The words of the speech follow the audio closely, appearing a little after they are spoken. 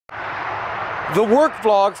The work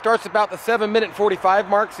vlog starts about the 7-minute and 45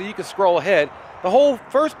 mark, so you can scroll ahead. The whole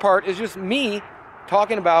first part is just me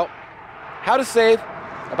talking about how to save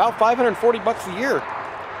about 540 bucks a year,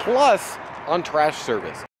 plus on trash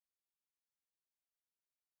service.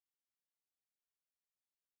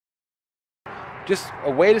 Just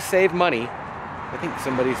a way to save money. I think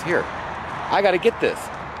somebody's here. I gotta get this.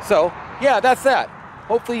 So, yeah, that's that.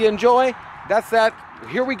 Hopefully you enjoy. That's that.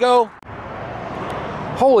 Here we go.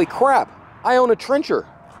 Holy crap. I own a trencher.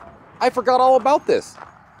 I forgot all about this.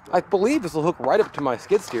 I believe this will hook right up to my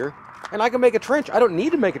skid steer, and I can make a trench. I don't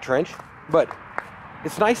need to make a trench, but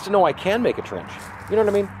it's nice to know I can make a trench. You know what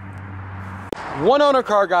I mean? One owner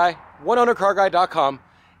car guy, oneownercarguy.com.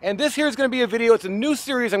 And this here is going to be a video. It's a new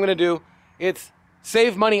series I'm going to do. It's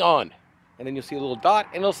save money on. And then you'll see a little dot,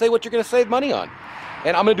 and it'll say what you're going to save money on.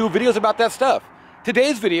 And I'm going to do videos about that stuff.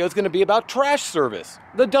 Today's video is going to be about trash service,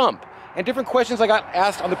 the dump, and different questions I got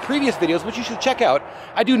asked on the previous videos, which you should check out.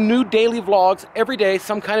 I do new daily vlogs every day,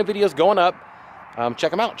 some kind of videos going up.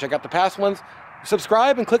 Check them out. Check out the past ones.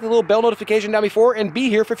 Subscribe and click the little bell notification down before, and be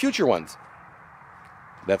here for future ones.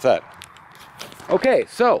 That's it. Okay,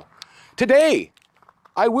 so today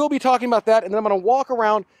I will be talking about that, and then I'm going to walk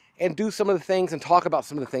around and do some of the things and talk about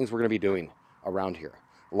some of the things we're going to be doing around here.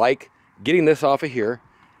 Like getting this off of here,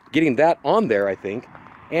 getting that on there, I think,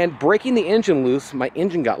 and breaking the engine loose. My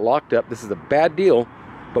engine got locked up. This is a bad deal,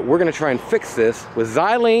 but we're going to try and fix this with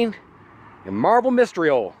xylene and marble mystery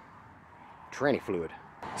oil, tranny fluid.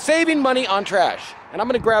 Saving money on trash. And I'm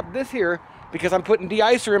going to grab this here because I'm putting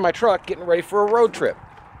de-icer in my truck, getting ready for a road trip.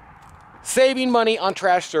 Saving money on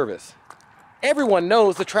trash service. Everyone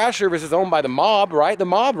knows the trash service is owned by the mob, right? The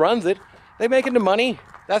mob runs it. They make it the money.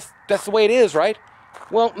 That's the way it is, right?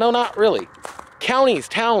 Well, no, not really. Counties,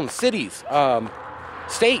 towns, cities,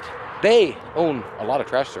 state, they own a lot of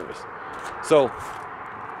trash service. So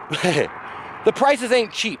the prices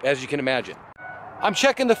ain't cheap, as you can imagine. I'm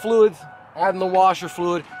checking the fluids, adding the washer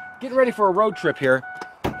fluid, getting ready for a road trip here.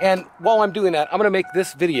 And while I'm doing that, I'm gonna make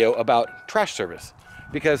this video about trash service,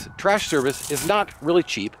 because trash service is not really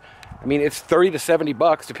cheap. I mean, it's 30 to 70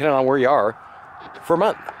 bucks, depending on where you are, for a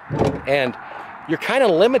month. And you're kind of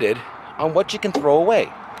limited on what you can throw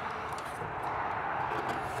away.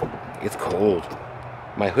 It's cold.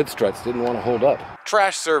 My hood struts didn't want to hold up.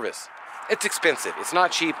 Trash service. It's expensive. It's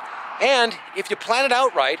not cheap. And if you plan it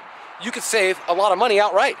out right, you could save a lot of money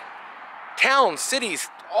outright. Towns, cities,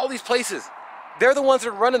 all these places, they're the ones that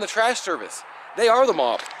are running the trash service. They are the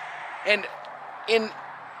mob. And in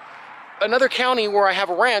another county where I have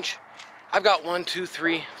a ranch, I've got 1, 2,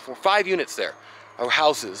 3, 4, 5 units there, of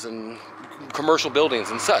houses and commercial buildings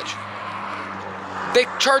and such. They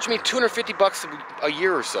charge me 250 bucks a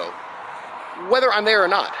year or so, whether I'm there or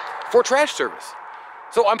not, for trash service.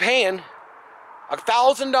 So I'm paying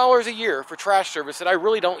 $1,000 a year for trash service that I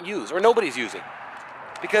really don't use, or nobody's using,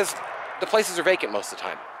 because the places are vacant most of the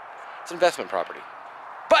time. It's investment property.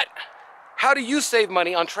 But how do you save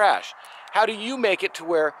money on trash? How do you make it to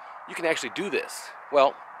where you can actually do this?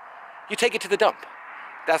 Well, you take it to the dump.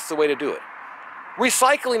 That's the way to do it.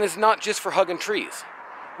 Recycling is not just for hugging trees.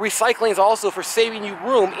 Recycling is also for saving you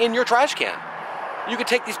room in your trash can. You could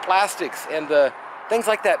take these plastics and things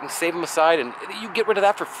like that and save them aside, and you get rid of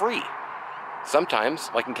that for free. Sometimes,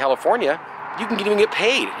 like in California, you can even get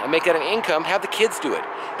paid and make that an income, have the kids do it.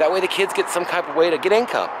 That way the kids get some type of way to get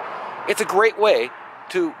income. It's a great way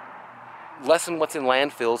to lessen what's in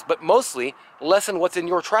landfills, but mostly lessen what's in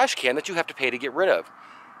your trash can that you have to pay to get rid of.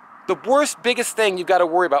 The worst, biggest thing you've got to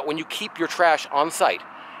worry about when you keep your trash on site,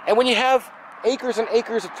 and when you have acres and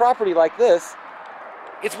acres of property like this,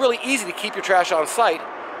 it's really easy to keep your trash on site,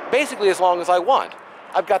 basically as long as I want.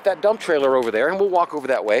 I've got that dump trailer over there, and we'll walk over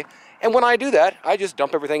that way. And when I do that, I just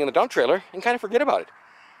dump everything in the dump trailer and kind of forget about it.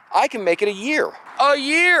 I can make it a year,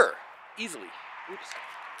 easily,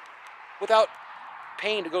 without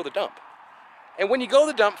paying to go to the dump. And when you go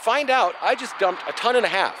to the dump, find out I just dumped 1.5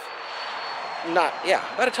 tons. About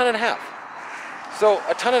 1.5 tons. So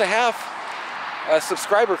 1.5 tons, a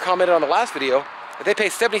subscriber commented on the last video that they pay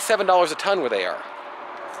 $77 a ton where they are.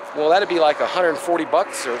 Well, that'd be like 140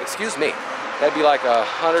 bucks, or excuse me, that'd be like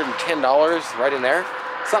 $110 right in there,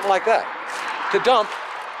 something like that, to dump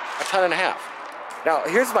 1.5 tons. Now,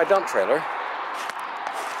 here's my dump trailer,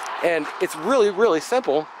 and it's really, really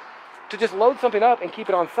simple to just load something up and keep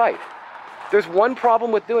it on site. There's one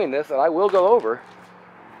problem with doing this that I will go over.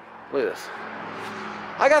 Look at this.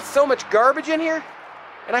 I got so much garbage in here,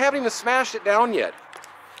 and I haven't even smashed it down yet.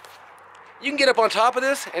 You can get up on top of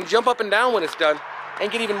this and jump up and down when it's done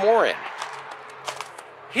and get even more in.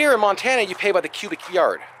 Here in Montana, you pay by the cubic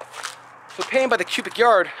yard. So paying by the cubic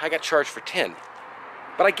yard, I got charged for 10.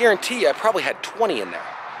 but I guarantee you I probably had 20 in there.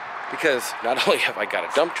 Because not only have I got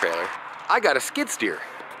a dump trailer, I got a skid steer.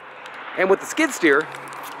 And with the skid steer,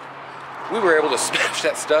 we were able to smash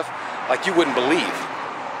that stuff like you wouldn't believe.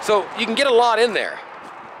 So you can get a lot in there.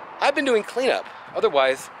 I've been doing cleanup.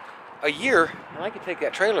 Otherwise, a year, and I could take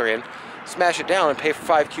that trailer in, smash it down and pay for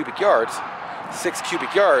 5 cubic yards, 6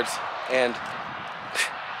 cubic yards, and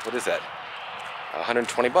what is that?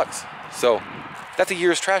 120 bucks. So that's a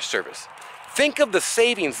year's trash service. Think of the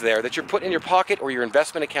savings there that you're putting in your pocket or your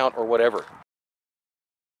investment account or whatever.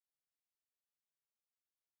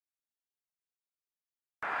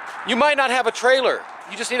 You might not have a trailer.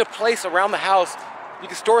 You just need a place around the house. You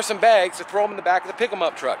can store some bags to throw them in the back of the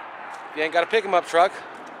pick-em-up truck. If you ain't got a pick-em-up truck,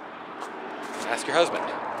 ask your husband.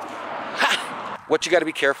 What you got to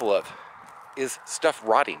be careful of is stuff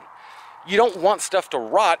rotting. You don't want stuff to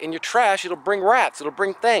rot in your trash. It'll bring rats. It'll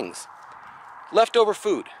bring things. Leftover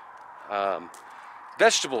food.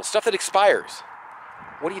 Vegetables, stuff that expires.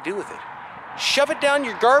 What do you do with it? Shove it down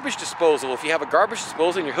your garbage disposal if you have a garbage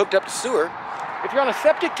disposal and you're hooked up to sewer. If you're on a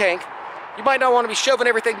septic tank, you might not want to be shoving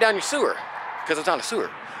everything down your sewer because it's not a sewer.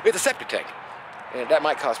 It's a septic tank, and that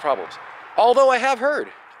might cause problems. Although I have heard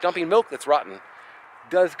dumping milk that's rotten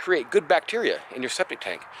does create good bacteria in your septic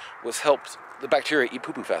tank, which helps the bacteria eat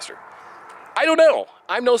poo-poo faster. I don't know.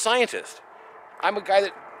 I'm no scientist. I'm a guy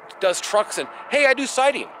that does trucks and, hey, I do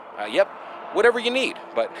siding. Yep, whatever you need.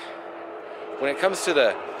 But when it comes to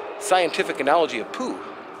the scientific analogy of poo,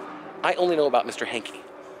 I only know about Mr. Hanky.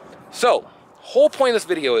 So, whole point of this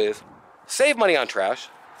video is save money on trash.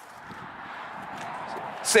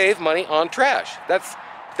 Save money on trash.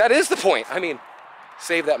 That is the point. I mean,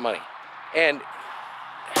 save that money. And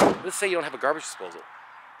let's say you don't have a garbage disposal.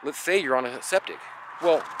 Let's say you're on a septic.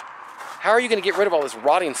 Well, how are you going to get rid of all this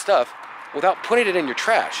rotting stuff without putting it in your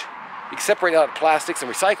trash? You can separate out plastics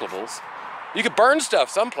and recyclables. You could burn stuff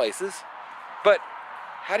some places, but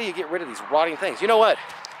how do you get rid of these rotting things? You know what?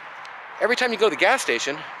 Every time you go to the gas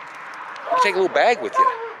station, you take a little bag with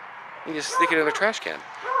you. You just stick it in a trash can.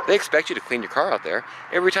 They expect you to clean your car out there.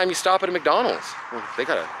 Every time you stop at a McDonald's, well, they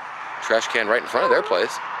got a trash can right in front of their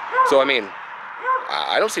place. So, I mean,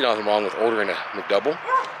 I don't see nothing wrong with ordering a McDouble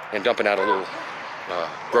and dumping out a little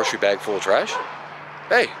grocery bag full of trash.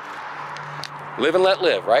 Hey, live and let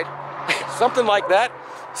live, right? Something like that.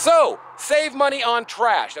 So, save money on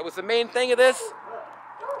trash. That was the main thing of this.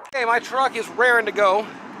 Okay, my truck is raring to go.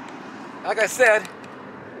 Like I said,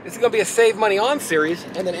 this is going to be a save money on series,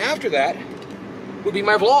 and then after that would be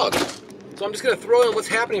my vlog. So I'm just going to throw in what's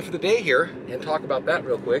happening for the day here and talk about that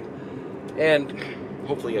real quick. And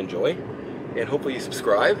hopefully you enjoy, and hopefully you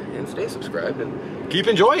subscribe and stay subscribed and keep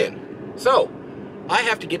enjoying. So, I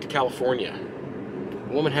have to get to California.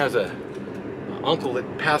 A woman has an uncle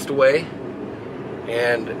that passed away,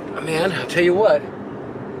 and man, I'll tell you what,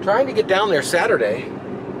 trying to get down there Saturday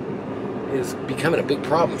is becoming a big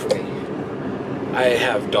problem for me. I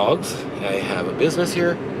have dogs, I have a business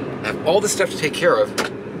here, I have all this stuff to take care of,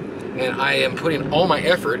 and I am putting all my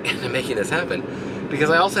effort into making this happen because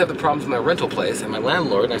I also have the problems with my rental place and my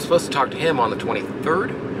landlord, and I'm supposed to talk to him on the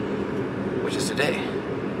 23rd, which is today.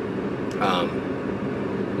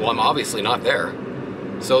 Well, I'm obviously not there,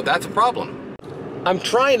 so that's a problem. I'm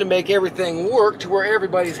trying to make everything work to where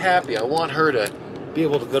everybody's happy. I want her to be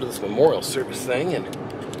able to go to this memorial service thing, and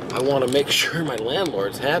I want to make sure my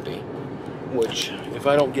landlord's happy, which, if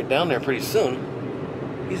I don't get down there pretty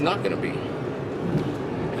soon, he's not going to be.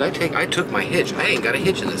 And I took my hitch. I ain't got a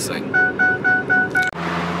hitch in this thing.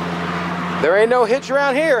 There ain't no hitch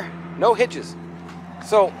around here. No hitches.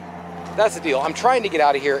 So, that's the deal. I'm trying to get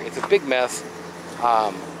out of here. It's a big mess.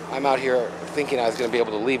 I'm out here thinking I was going to be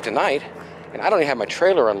able to leave tonight, and I don't even have my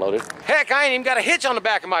trailer unloaded. Heck, I ain't even got a hitch on the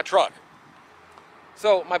back of my truck.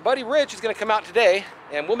 So my buddy Rich is going to come out today,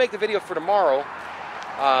 and we'll make the video for tomorrow.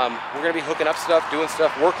 We're going to be hooking up stuff, doing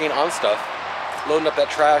stuff, working on stuff, loading up that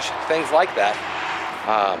trash, things like that.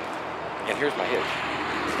 And here's my hitch,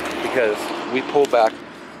 because we pulled back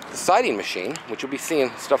the siding machine, which you'll be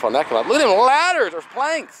seeing stuff on that come out. Look at them ladders, there's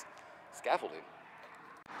planks, scaffolding.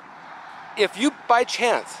 If you, by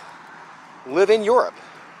chance, live in Europe,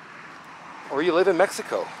 or you live in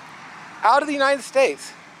Mexico, out of the United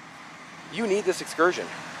States, you need this excursion.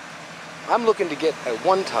 I'm looking to get a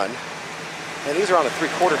 1 ton, and these are on a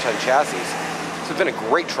 3/4 ton chassis. So it's been a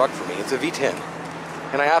great truck for me. It's a V10,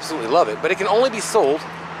 and I absolutely love it, but it can only be sold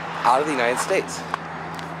out of the United States.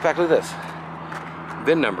 In fact, look at this.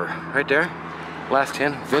 VIN number, right there. Last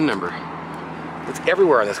 10, VIN number. It's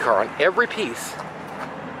everywhere on this car. On every piece,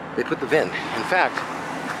 they put the VIN. In fact,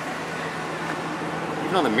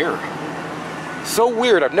 even on the mirror. So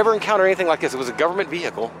weird, I've never encountered anything like this. It was a government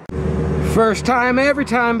vehicle. First time, every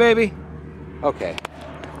time, baby. Okay.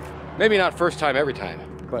 Maybe not first time, every time,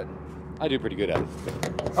 but I do pretty good at it.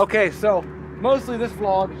 Okay, so mostly this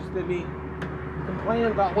vlog has just been me complaining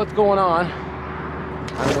about what's going on.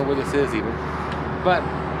 I don't know where this is even. But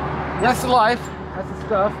that's the life. That's the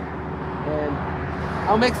stuff. And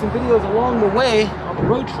I'll make some videos along the way on the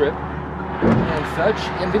road trip and such,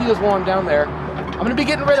 and videos while I'm down there. I'm going to be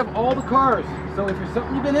getting rid of all the cars. So if there's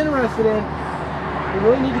something you've been interested in, you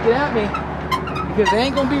really need to get at me, because they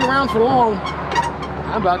ain't gonna be around for long.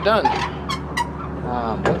 I'm about done.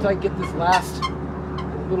 Once I get this last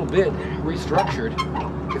little bit restructured,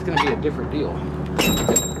 it's gonna be a different deal.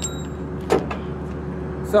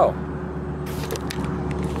 So,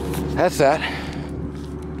 that's that.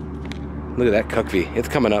 Look at that cuckvy. It's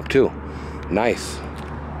coming up too. Nice.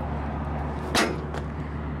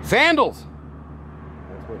 Sandals!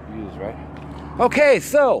 That's what you use, right? Okay,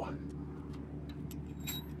 so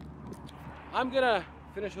I'm gonna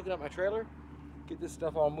finish hooking up my trailer, get this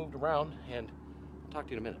stuff all moved around, and I'll talk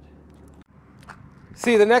to you in a minute.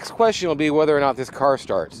 See, the next question will be whether or not this car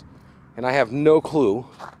starts. And I have no clue,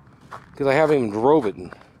 because I haven't even drove it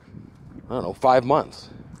in, I don't know, 5 months.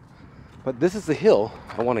 But this is the hill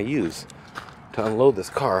I want to use to unload this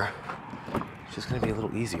car. It's just gonna be a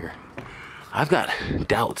little easier. I've got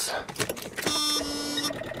doubts.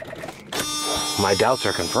 My doubts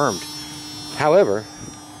are confirmed. However,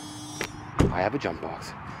 I have a jump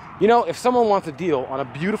box. You know, if someone wants a deal on a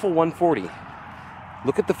beautiful 140,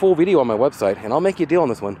 look at the full video on my website and I'll make you a deal on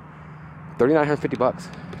this one. $3,950.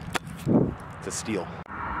 It's a steal.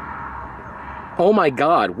 Oh my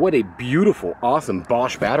God, what a beautiful, awesome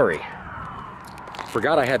Bosch battery.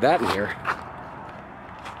 Forgot I had that in here.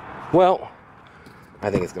 Well,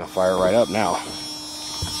 I think it's gonna fire right up now.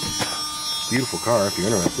 Beautiful car if you're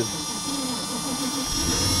interested.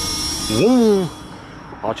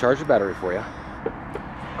 I'll charge the battery for you.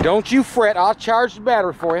 Don't you fret, I'll charge the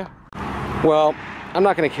battery for you. Well, I'm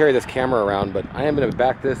not gonna carry this camera around, but I am gonna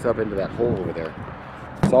back this up into that hole over there.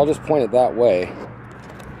 So I'll just point it that way,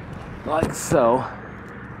 like so,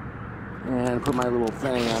 and put my little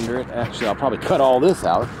thing under it. Actually, I'll probably cut all this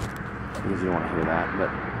out, because you don't wanna hear that, but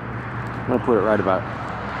I'm gonna put it right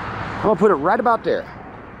about there.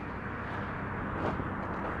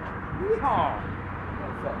 Yeehaw!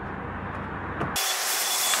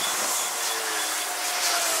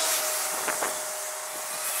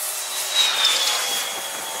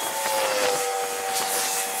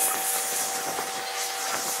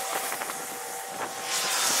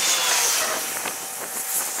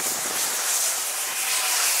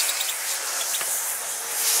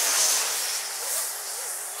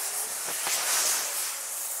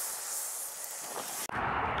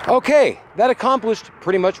 Okay, that accomplished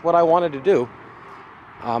pretty much what I wanted to do.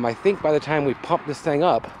 I think by the time we pump this thing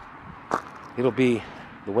up, it'll be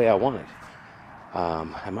the way I want it.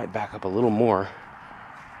 I might back up a little more,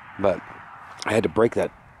 but I had to break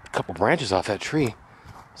that couple branches off that tree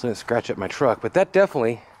so I didn't scratch up my truck. But that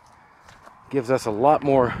definitely gives us a lot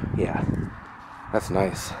more. Yeah, that's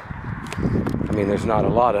nice. I mean, there's not a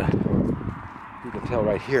lot of, you can tell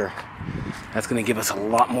right here, that's gonna give us a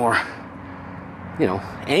lot more, you know,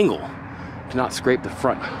 angle to not scrape the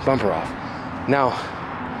front bumper off. Now,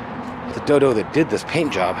 the dodo that did this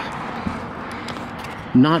paint job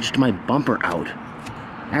notched my bumper out.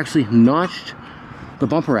 Actually notched the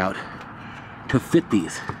bumper out to fit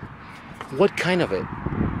these. What kind of an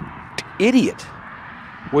idiot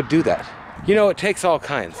would do that? You know, it takes all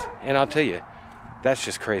kinds, and I'll tell you, that's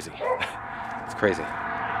just crazy. It's crazy.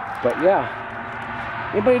 But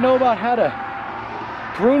yeah, anybody know about how to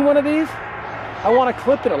prune one of these? I want to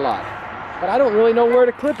clip it a lot, but I don't really know where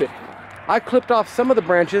to clip it. I clipped off some of the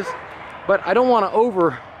branches, but I don't want to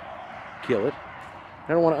overkill it.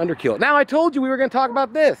 I don't want to underkill it. Now, I told you we were going to talk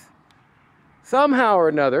about this. Somehow or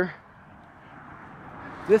another,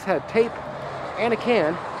 this had tape and a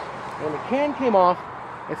can, and the can came off,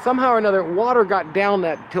 and somehow or another, water got down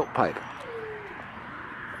that tilt pipe.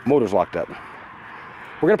 Motor's locked up.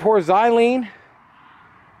 We're going to pour xylene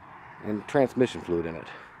and transmission fluid in it.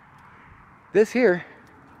 This here,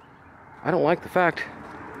 I don't like the fact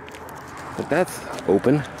that that's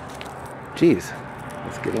open. Jeez,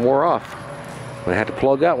 it's getting wore off. I had to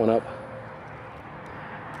plug that one up.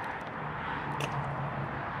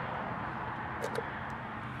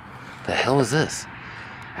 The hell is this?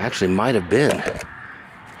 Actually might have been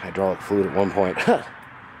hydraulic fluid at one point. Oh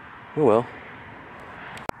well.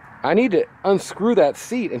 I need to unscrew that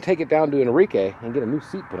seat and take it down to Enrique and get a new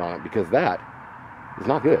seat put on it, because that is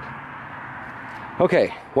not good.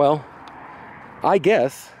 Okay, well, I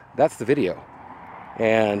guess that's the video.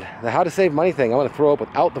 And the how to save money thing, I want to throw up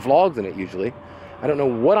without the vlogs in it usually. I don't know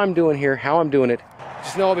what I'm doing here, how I'm doing it.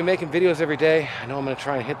 Just know I'll be making videos every day. I know I'm going to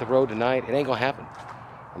try and hit the road tonight. It ain't going to happen.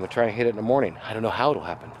 I'm going to try and hit it in the morning. I don't know how it'll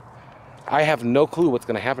happen. I have no clue what's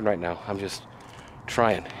going to happen right now. I'm just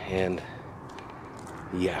trying. And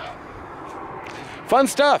yeah. Fun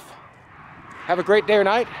stuff. Have a great day or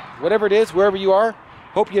night. Whatever it is, wherever you are.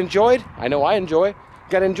 Hope you enjoyed. I know I enjoy.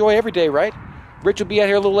 Got to enjoy every day, right? Rich will be out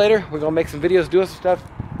here a little later. We're going to make some videos, doing some stuff.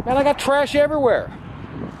 Man, I got trash everywhere.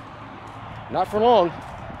 Not for long.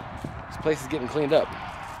 This place is getting cleaned up.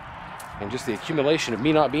 And just the accumulation of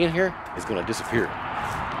me not being here is going to disappear.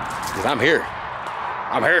 Because I'm here.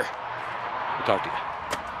 I'm here. We'll talk to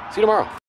you. See you tomorrow.